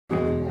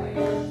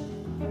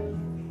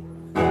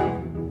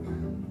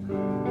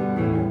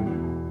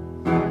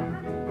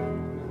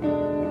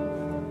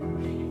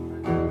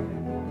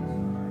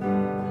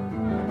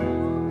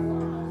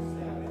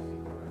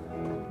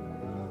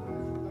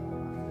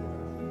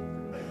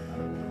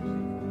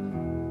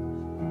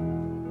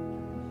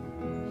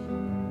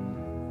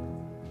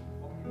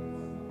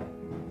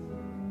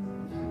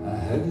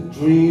had a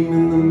dream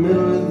in the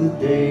middle of the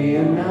day,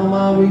 and now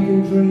my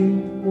weekend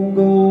dream won't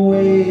go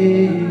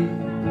away.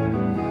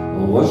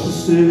 I watch the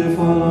city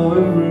follow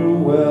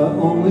everywhere,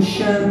 only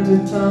shanty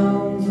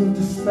towns of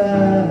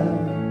despair.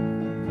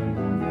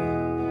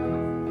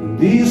 And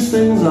these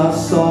things I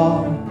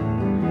saw,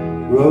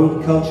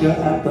 road culture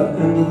at the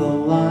end of the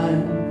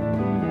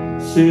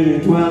line, city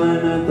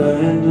dwelling at the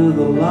end of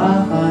the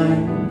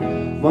line,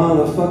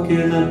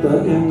 motherfucking at the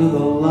end of the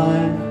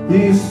line.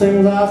 These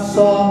things I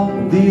saw,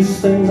 these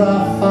things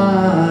I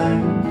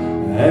find.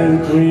 I had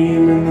a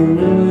dream in the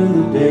middle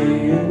of the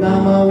day, and now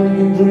my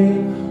weekend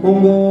dream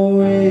won't go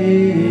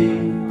away.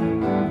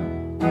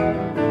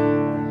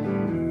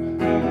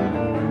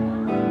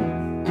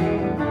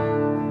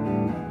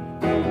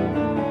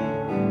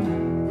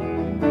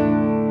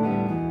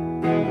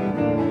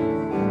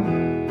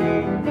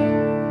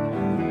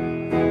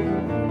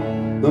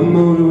 The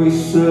motorway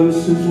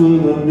services were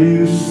the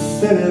new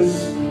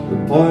cities. The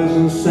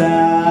poison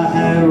sour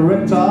had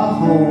wrecked our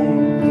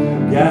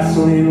home.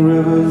 Gasoline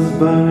rivers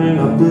burning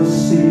up the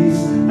seas,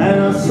 and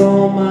I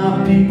saw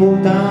my people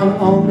down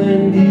on their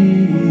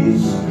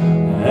knees.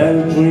 I had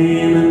a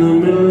dream in the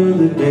middle of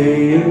the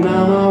day, and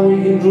now my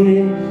weekend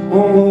dream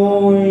won't go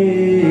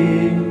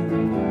away.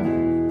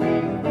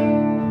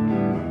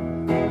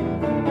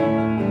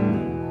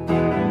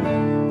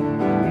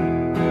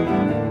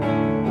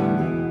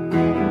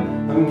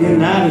 I'm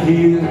getting out of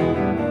here.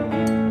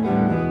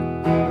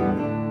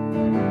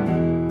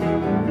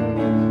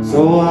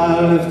 So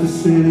I left the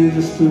city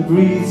just to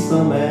breathe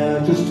some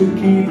air, just to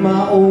keep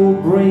my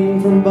old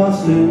brain from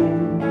busting.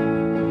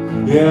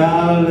 Yeah,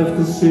 I left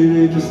the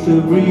city just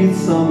to breathe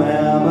some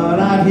air, but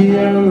out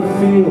here in the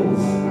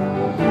fields,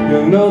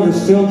 you know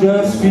there's still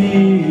just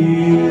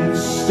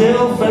fields,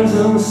 still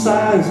fences and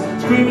signs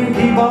screaming,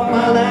 keep off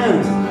my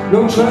land.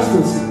 No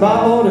trespass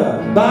by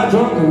order, by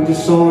drunken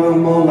disorder,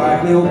 more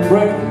like little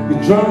prick.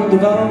 Your drunken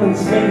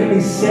development's making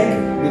me sick.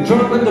 Your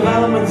drunken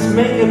development's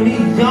making me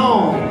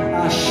yawn.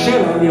 I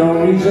shit on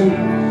your reason,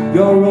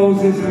 your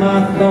rose is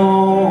my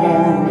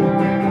thorn.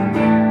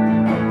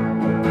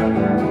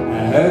 I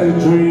had a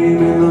dream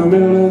in the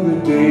middle of the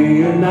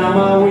day, and now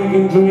my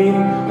weekend dream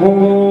won't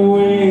go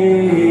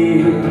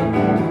away.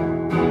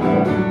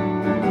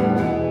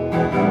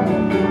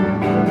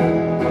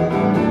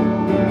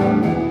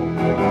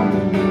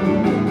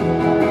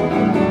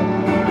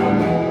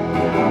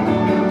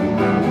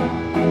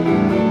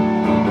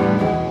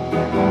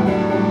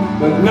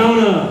 But no.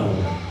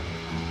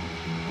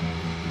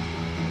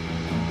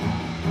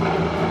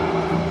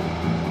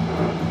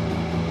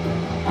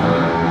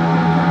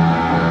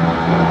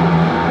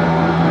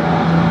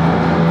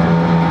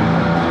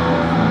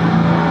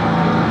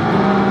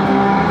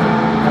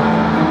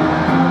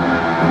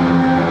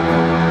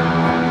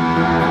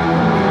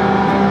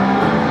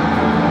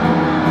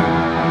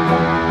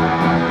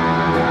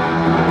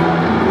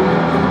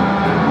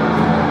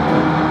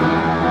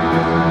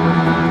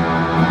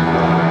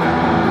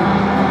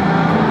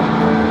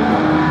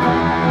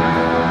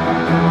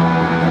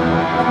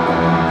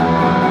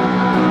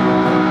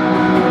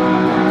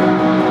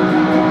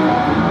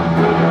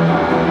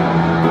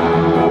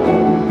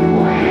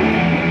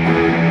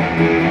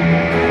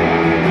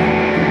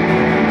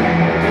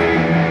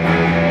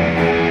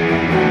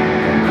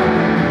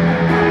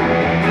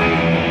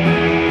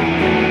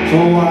 So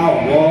I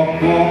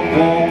walk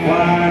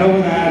right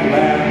over that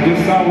land.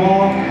 Yes, I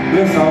walk,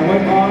 yes, I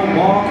went on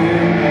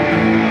walking.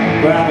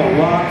 Grab a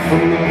rock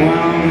from the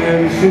ground,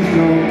 and she's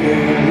no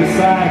game.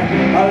 Decide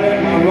I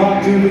let my rock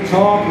do the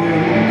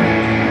talking.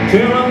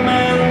 Till a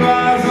man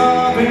rise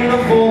up in a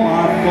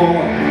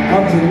 4x4,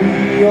 up to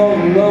me all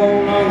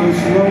alone on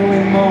this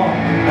lonely moor.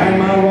 And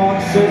my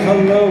rock says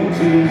hello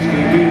to his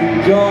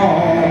gaping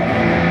jaw.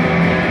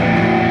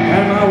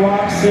 And my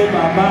rock said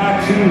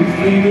bye-bye to his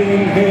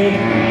bleeding head.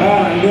 But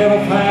I never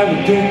found a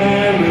dead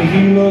man, but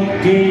he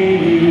looked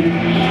dead.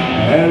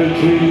 I had a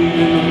dream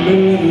in the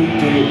middle of the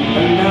day,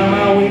 and now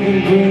my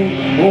waking dream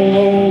won't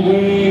go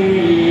away.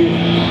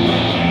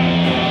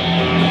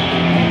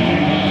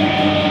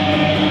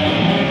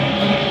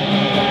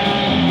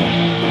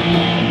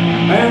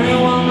 And they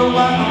wonder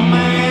why a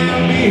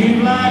man behave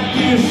like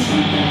this,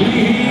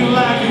 behave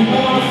like he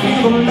wanna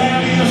feel the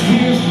land is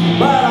his.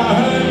 But I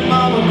heard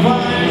mama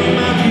crying in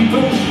my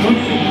deepest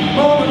dream.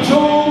 Mama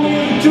told me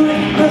to do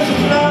it, this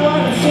is not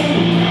what it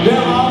seems. There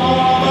are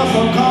more of us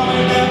are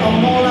coming, there are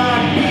more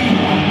like me.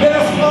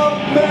 Mess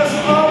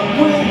up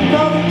with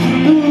nothing to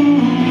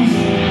lose.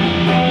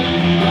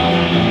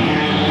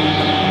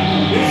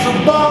 It's a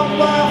barbed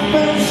wire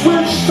fence,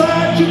 which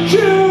side you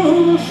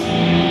choose.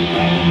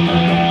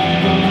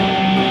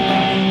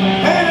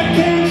 And I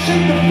can't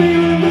shake the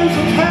feeling this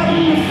has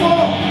happened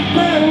before.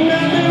 Man, I'm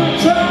never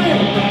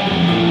trying.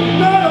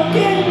 No.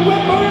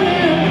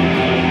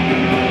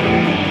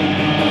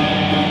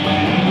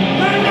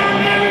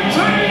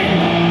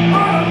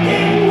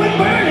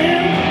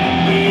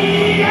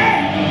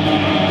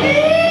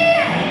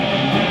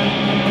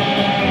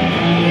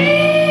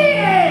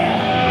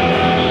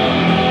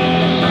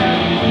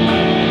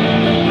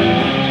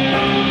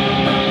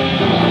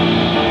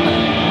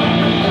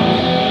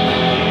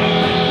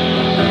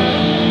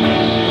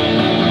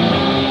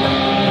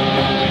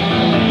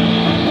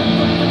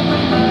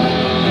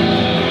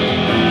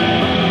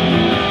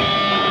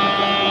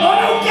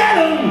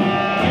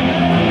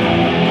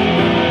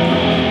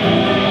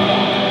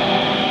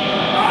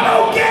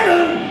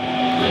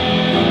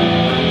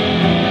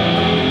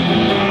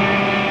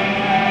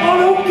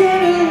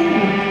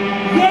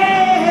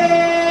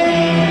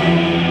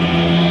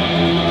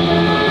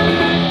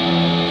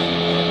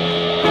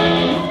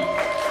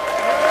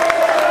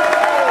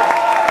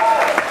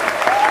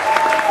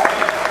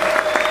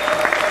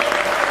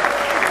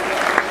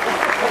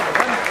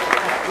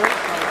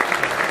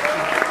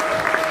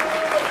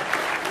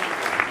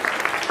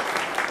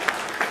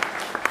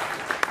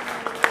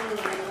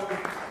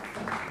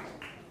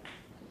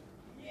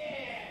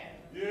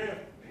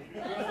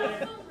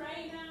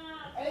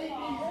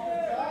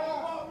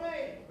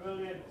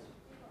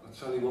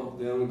 Tell you what,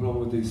 the only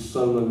problem with the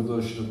solo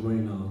version of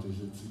Reynard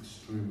is it's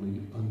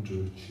extremely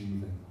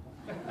underachieving.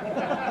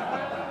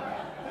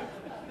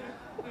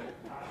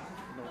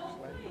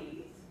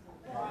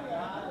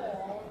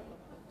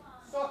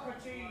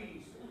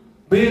 Socrates!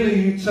 Being a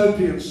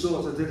utopian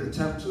sort, I did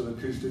attempt an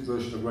acoustic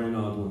version of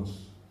Reynard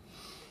once.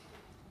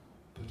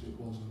 But it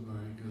wasn't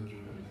very good,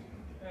 really.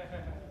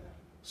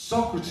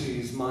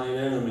 Socrates, mine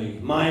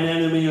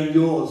enemy and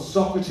yours.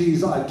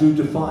 Socrates I do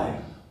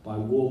defy by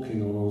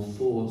walking on all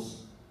fours.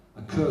 I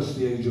curse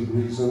the age of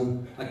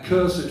reason, I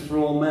curse it for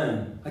all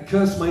men. I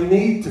curse my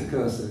need to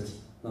curse it,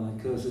 then I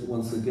curse it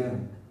once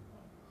again.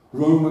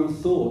 Roman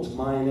thought,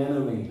 mine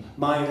enemy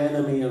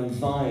and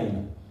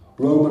thine.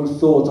 Roman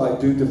thought I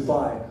do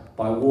defy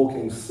by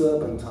walking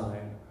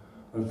serpentine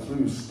and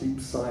through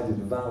steep-sided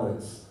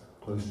valleys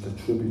close to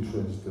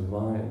tributaries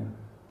divine.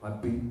 I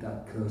beat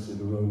that cursed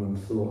Roman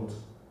thought,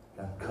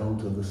 that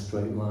cult of the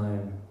straight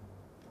line.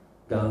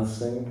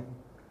 Dancing,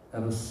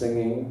 ever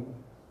singing,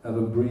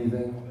 ever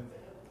breathing,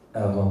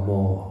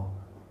 evermore.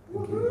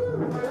 Thank you.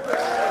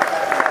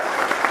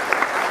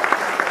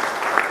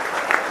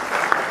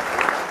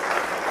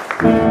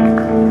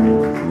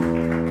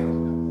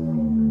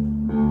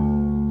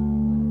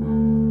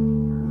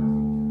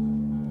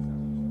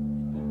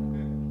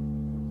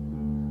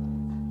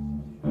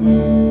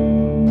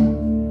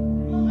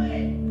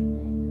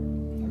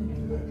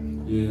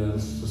 Yeah,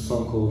 this is a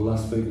song called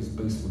Las Vegas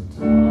Basement.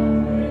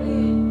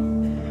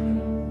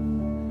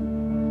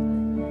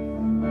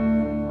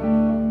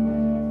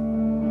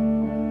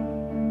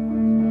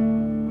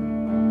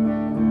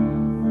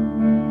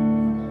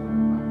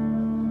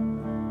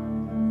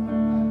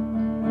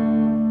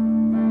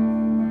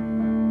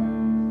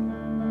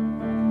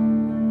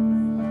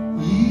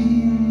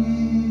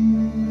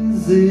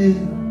 Easy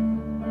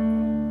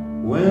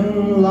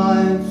when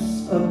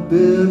life's a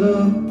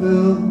bitter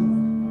pill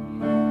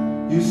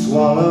you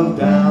swallow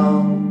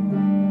down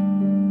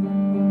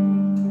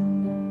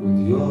with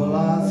your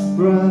last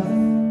breath.